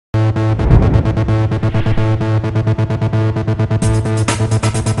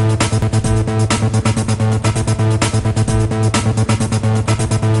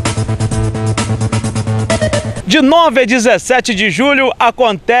De 9 a 17 de julho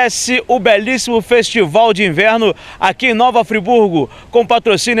acontece o belíssimo Festival de Inverno aqui em Nova Friburgo, com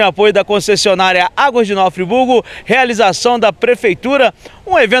patrocínio e apoio da concessionária Águas de Nova Friburgo, realização da Prefeitura,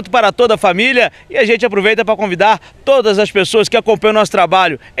 um evento para toda a família, e a gente aproveita para convidar todas as pessoas que acompanham o nosso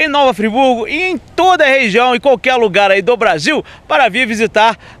trabalho em Nova Friburgo e em toda a região, em qualquer lugar aí do Brasil, para vir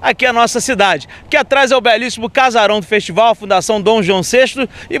visitar aqui a nossa cidade. Aqui atrás é o belíssimo casarão do festival, a Fundação Dom João VI,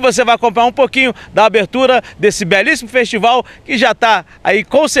 e você vai acompanhar um pouquinho da abertura desse belíssimo festival que já está aí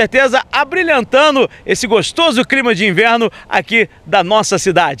com certeza abrilhantando esse gostoso clima de inverno aqui da nossa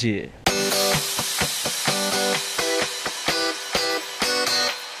cidade.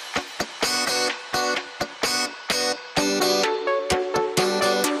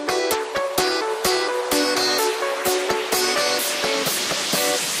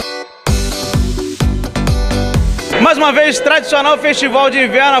 Mais uma vez, tradicional Festival de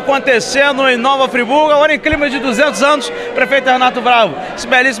Inverno acontecendo em Nova Friburgo, agora em clima de 200 anos, prefeito Renato Bravo. Esse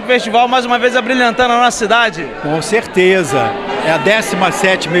belíssimo festival, mais uma vez, abrilhantando a nossa cidade. Com certeza. É a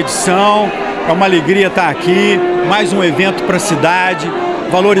 17ª edição, é uma alegria estar aqui, mais um evento para a cidade,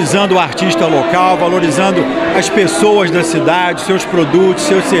 valorizando o artista local, valorizando as pessoas da cidade, seus produtos,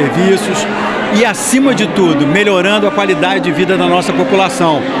 seus serviços e, acima de tudo, melhorando a qualidade de vida da nossa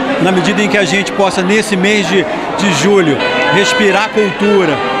população. Na medida em que a gente possa, nesse mês de julho, respirar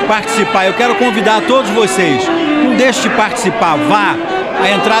cultura, participar. Eu quero convidar todos vocês, não deixe de participar, vá,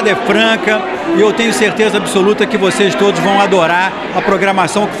 a entrada é franca e eu tenho certeza absoluta que vocês todos vão adorar a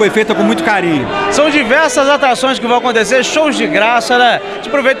programação que foi feita com muito carinho. São diversas atrações que vão acontecer, shows de graça, né? Te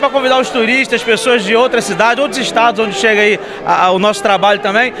aproveito para convidar os turistas, pessoas de outras cidades, outros estados onde chega aí o nosso trabalho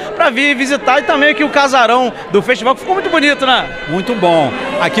também, para vir visitar, e também aqui o casarão do festival, que ficou muito bonito, né? Muito bom.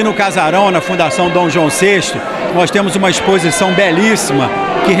 Aqui no casarão, na Fundação Dom João VI, nós temos uma exposição belíssima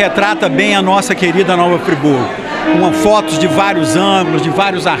que retrata bem a nossa querida Nova Friburgo. Com fotos de vários ângulos, de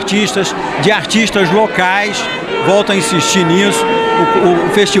vários artistas, de artistas locais. Volto a insistir nisso. O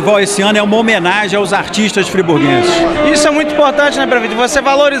festival esse ano é uma homenagem aos artistas friburguenses. Isso é muito importante, né, prefeito? Você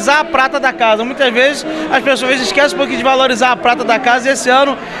valorizar a prata da casa. Muitas vezes as pessoas esquecem um pouquinho de valorizar a prata da casa, e esse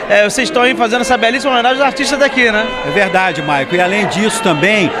ano vocês estão aí fazendo essa belíssima homenagem aos artistas daqui, né? É verdade, Maico. E além disso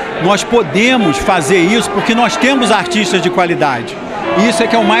também, nós podemos fazer isso porque nós temos artistas de qualidade. Isso é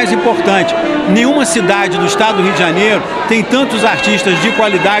que é o mais importante. Nenhuma cidade do estado do Rio de Janeiro tem tantos artistas de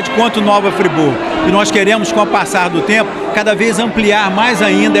qualidade quanto Nova Friburgo. E nós queremos, com o passar do tempo, cada vez ampliar mais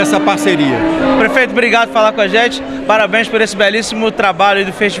ainda essa parceria. Prefeito, obrigado por falar com a gente. Parabéns por esse belíssimo trabalho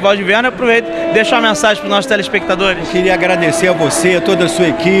do Festival de Inverno. Aproveito e deixo uma mensagem para os nossos telespectadores. Eu queria agradecer a você, a toda a sua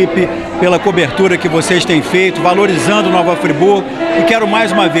equipe, pela cobertura que vocês têm feito, valorizando Nova Friburgo. E quero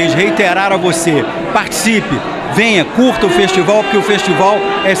mais uma vez reiterar a você, participe. Venha, curta o festival, porque o festival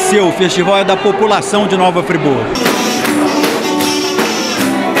é seu, o festival é da população de Nova Friburgo.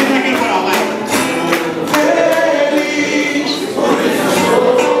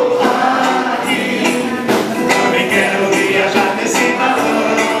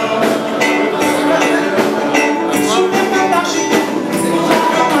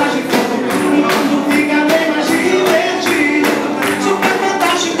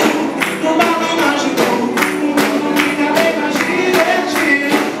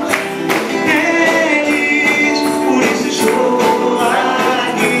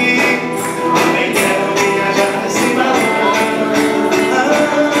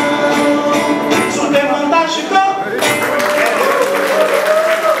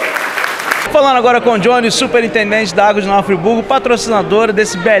 Falando agora com o Johnny, superintendente da Águas de Nova Friburgo, patrocinadora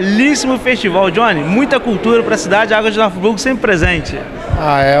desse belíssimo festival. Johnny, muita cultura para a cidade, a Águas de Nova Friburgo sempre presente.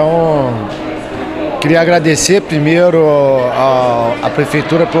 Queria agradecer primeiro à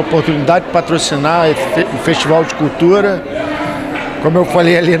Prefeitura pela oportunidade de patrocinar o Festival de Cultura. Como eu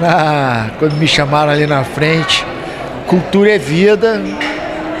falei ali quando me chamaram ali na frente, cultura é vida,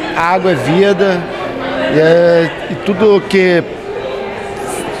 água é vida, e tudo que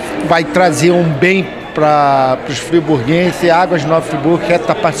vai trazer um bem para os friburguenses, e a Águas de Nova Friburgo quer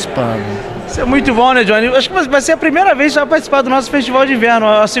estar participando. Isso é muito bom, né, Johnny? Acho que vai ser a primeira vez que você vai participar do nosso Festival de Inverno,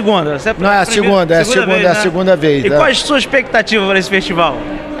 a segunda. Não, é a segunda vez. E qual é a sua expectativa para esse festival?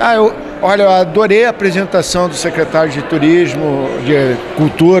 Eu adorei a apresentação do secretário de Turismo, de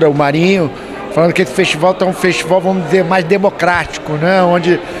Cultura, o Marinho, falando que esse festival está um festival, vamos dizer, mais democrático, né?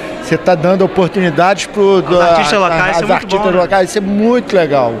 Onde você está dando oportunidades para os artistas locais. Isso é muito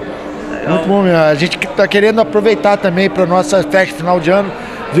legal. Muito bom mesmo. A gente está querendo aproveitar também para a nossa festa final de ano,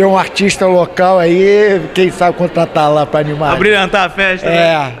 ver um artista local aí, quem sabe contratar lá para animar. Brilhantar a festa,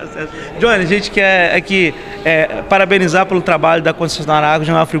 né? Johnny, a gente quer aqui parabenizar pelo trabalho da concessionária Águas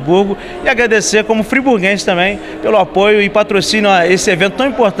de Nova Friburgo e agradecer como friburguense também pelo apoio e patrocínio a esse evento tão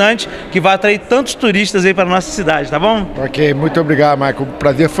importante que vai atrair tantos turistas aí para a nossa cidade, tá bom? Ok, muito obrigado, Michael. O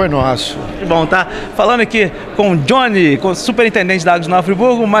prazer foi nosso. Que bom, tá? Falando aqui com o Johnny, com o superintendente da Águas de Nova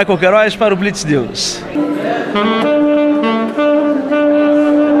Friburgo, Michael Queiroz, para o Blitz News.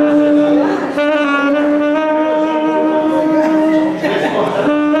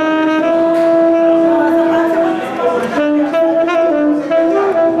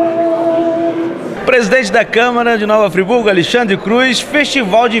 Presidente da Câmara de Nova Friburgo, Alexandre Cruz,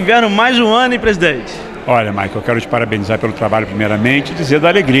 Festival de Inverno mais um ano, hein, presidente? Olha, Michael, eu quero te parabenizar pelo trabalho primeiramente e dizer da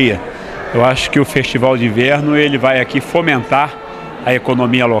alegria. Eu acho que o Festival de Inverno ele vai aqui fomentar a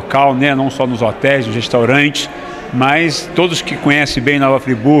economia local, né? Não só nos hotéis, nos restaurantes, mas todos que conhecem bem Nova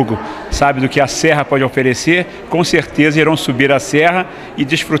Friburgo, sabem do que a Serra pode oferecer, com certeza irão subir a Serra e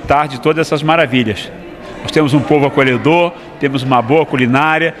desfrutar de todas essas maravilhas. Nós temos um povo acolhedor, temos uma boa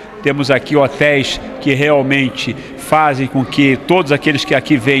culinária, temos aqui hotéis que realmente fazem com que todos aqueles que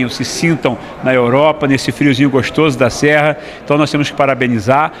aqui venham se sintam na Europa, nesse friozinho gostoso da Serra. Então nós temos que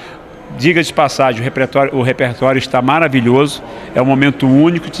parabenizar. Diga de passagem, o repertório está maravilhoso, é um momento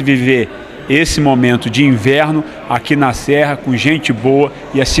único de viver esse momento de inverno aqui na Serra, com gente boa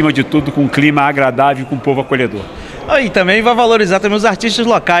e, acima de tudo, com um clima agradável e com um povo acolhedor. E também vai valorizar também os artistas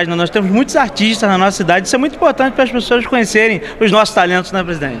locais, né? Nós temos muitos artistas na nossa cidade, isso é muito importante para as pessoas conhecerem os nossos talentos, né,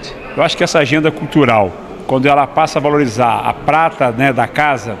 presidente? Eu acho que essa agenda cultural, quando ela passa a valorizar a prata, né, da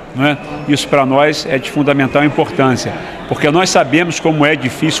casa, né, isso para nós é de fundamental importância, porque nós sabemos como é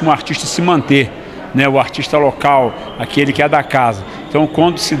difícil um artista se manter, né, o artista local, aquele que é da casa. Então,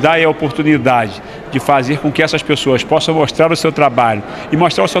 quando se dá a oportunidade de fazer com que essas pessoas possam mostrar o seu trabalho, e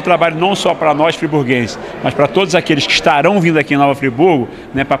mostrar o seu trabalho não só para nós friburguenses, mas para todos aqueles que estarão vindo aqui em Nova Friburgo,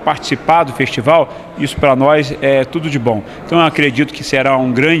 né, para participar do festival, isso para nós é tudo de bom. Então, eu acredito que será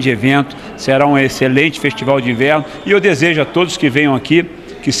um grande evento, será um excelente festival de inverno, e eu desejo a todos que venham aqui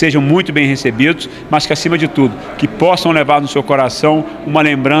que sejam muito bem recebidos, mas que, acima de tudo, que possam levar no seu coração uma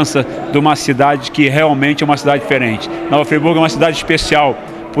lembrança de uma cidade que realmente é uma cidade diferente. Nova Friburgo é uma cidade especial,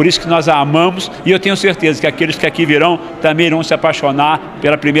 por isso que nós a amamos, e eu tenho certeza que aqueles que aqui virão também irão se apaixonar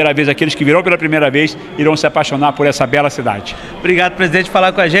pela primeira vez, aqueles que virão pela primeira vez irão se apaixonar por essa bela cidade. Obrigado, presidente, por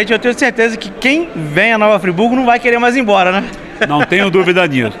falar com a gente. Eu tenho certeza que quem vem a Nova Friburgo não vai querer mais ir embora, né? Não tenho dúvida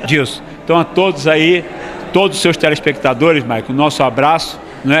disso. Então, a todos aí, todos os seus telespectadores, Maicon, nosso abraço.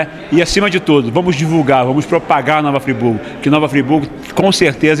 Né? E, acima de tudo, vamos divulgar, vamos propagar Nova Friburgo, que Nova Friburgo com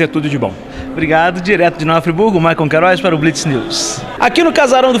certeza é tudo de bom. Obrigado, direto de Nova Friburgo, Michael Queiroz para o Blitz News. Aqui no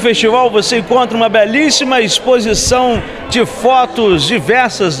casarão do festival você encontra uma belíssima exposição de fotos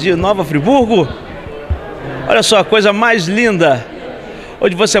diversas de Nova Friburgo. Olha só a coisa mais linda,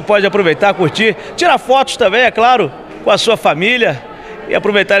 onde você pode aproveitar, curtir, tirar fotos também, é claro, com a sua família e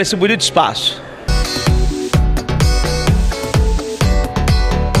aproveitar esse bonito espaço.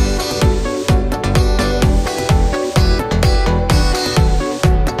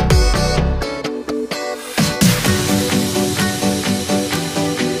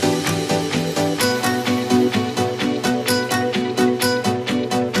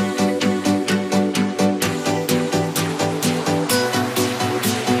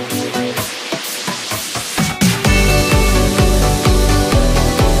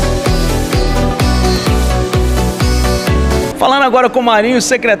 Falando agora com o Marinho,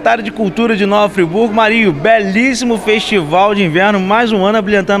 secretário de Cultura de Nova Friburgo. Marinho, belíssimo festival de inverno, mais um ano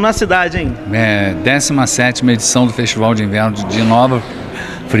abrilhantando na cidade, hein? 17ª edição do Festival de Inverno de Nova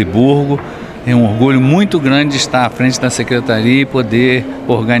Friburgo. É um orgulho muito grande estar à frente da secretaria e poder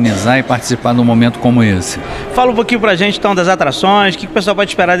organizar e participar de um momento como esse. Fala um pouquinho pra gente então das atrações, o que o pessoal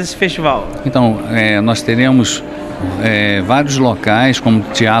pode esperar desse festival? Então, nós teremos vários locais, como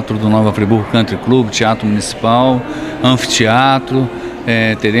Teatro do Nova Friburgo Country Club, Teatro Municipal, Anfiteatro,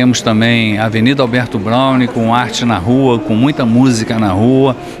 teremos também a Avenida Alberto Browne, com arte na rua, com muita música na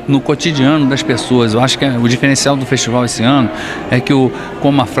rua, no cotidiano das pessoas. Eu acho que o diferencial do festival esse ano é que,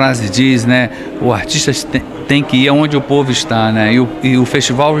 como a frase diz, né, o artista tem que ir onde o povo está, né? E o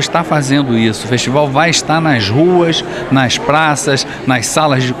festival está fazendo isso. O festival vai estar nas ruas, nas praças, nas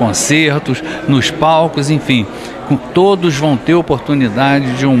salas de concertos, nos palcos, enfim, todos vão ter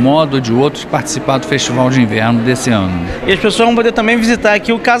oportunidade, de um modo ou de outro, de participar do Festival de Inverno desse ano. E as pessoas vão poder também visitar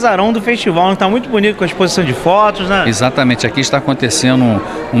aqui o casarão do festival, que está muito bonito, com a exposição de fotos, né? Exatamente, aqui está acontecendo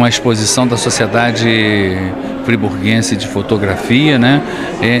uma exposição da Sociedade Friburguense de Fotografia, né?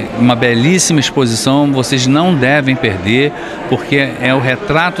 É uma belíssima exposição, vocês não devem perder, porque é o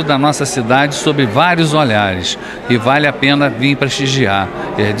retrato da nossa cidade sob vários olhares e vale a pena vir prestigiar.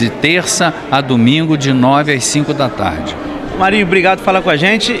 É de terça a domingo, de 9 às 5 da tarde. Marinho, obrigado por falar com a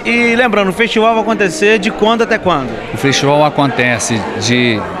gente. E lembrando, o festival vai acontecer de quando até quando? O festival acontece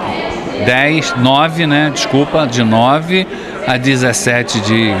de 9 a 17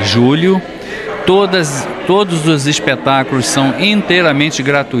 de julho. Todos os espetáculos são inteiramente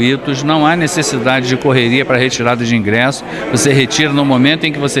gratuitos, não há necessidade de correria para retirada de ingresso. Você retira no momento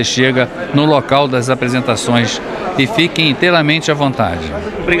em que você chega no local das apresentações e fiquem inteiramente à vontade.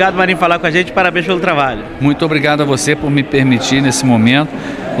 Obrigado, Marinho, por falar com a gente, parabéns pelo trabalho. Muito obrigado a você por me permitir, nesse momento,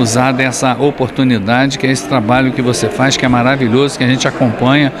 usar dessa oportunidade, que é esse trabalho que você faz, que é maravilhoso, que a gente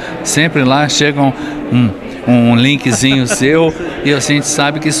acompanha. Sempre lá chegam um linkzinho seu e assim, a gente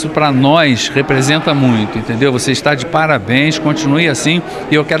sabe que isso para nós representa muito, entendeu? Você está de parabéns, continue assim,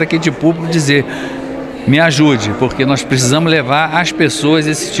 e eu quero aqui de público dizer, me ajude, porque nós precisamos levar às pessoas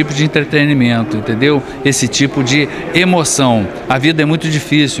esse tipo de entretenimento, entendeu? Esse tipo de emoção. A vida é muito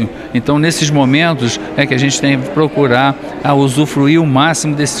difícil, então nesses momentos é que a gente tem que procurar usufruir o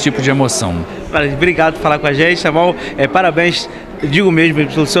máximo desse tipo de emoção. Obrigado por falar com a gente, tá bom? Parabéns, digo mesmo,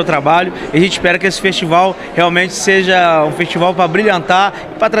 pelo seu trabalho, e a gente espera que esse festival realmente seja um festival para brilhantar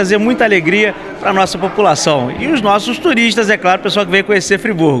e para trazer muita alegria para a nossa população e os nossos turistas, é claro, o pessoal que veio conhecer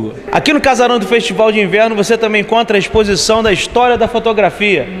Friburgo. Aqui no casarão do Festival de Inverno você também encontra a exposição da história da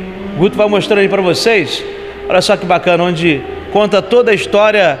fotografia. O Guto vai mostrando aí para vocês, olha só que bacana, onde conta toda a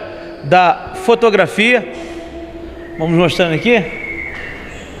história da fotografia. Vamos mostrando aqui.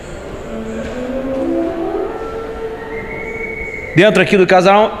 Dentro aqui do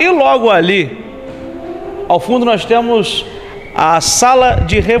casarão, e logo ali, ao fundo, nós temos a sala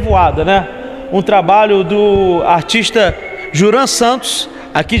de revoada, né? Um trabalho do artista Juran Santos,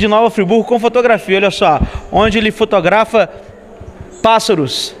 aqui de Nova Friburgo, com fotografia, olha só, onde ele fotografa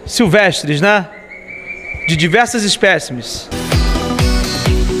pássaros silvestres, né? De diversas espécimes.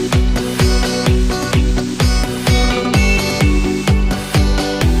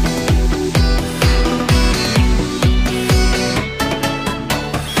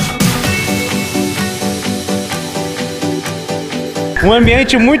 Um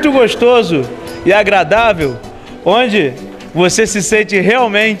ambiente muito gostoso e agradável, onde você se sente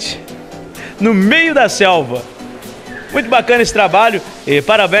realmente no meio da selva. Muito bacana esse trabalho e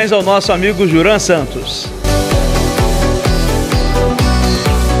parabéns ao nosso amigo Juran Santos.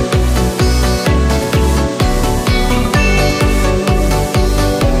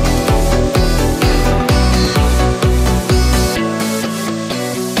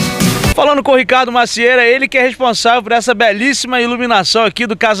 Falando com o Ricardo Macieira, ele que é responsável por essa belíssima iluminação aqui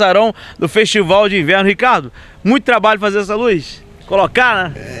do casarão do Festival de Inverno. Ricardo, muito trabalho fazer essa luz?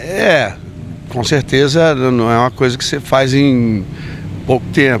 Colocar, né? Com certeza não é uma coisa que você faz em pouco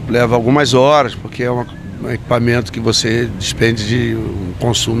tempo, leva algumas horas, porque é um equipamento que você despende de um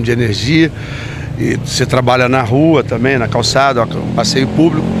consumo de energia e você trabalha na rua também, na calçada, passeio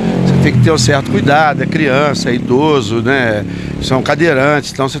público. Tem que ter um certo cuidado, é criança, é idoso, né? São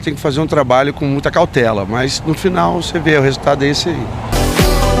cadeirantes, então você tem que fazer um trabalho com muita cautela, mas no final você vê o resultado é esse aí.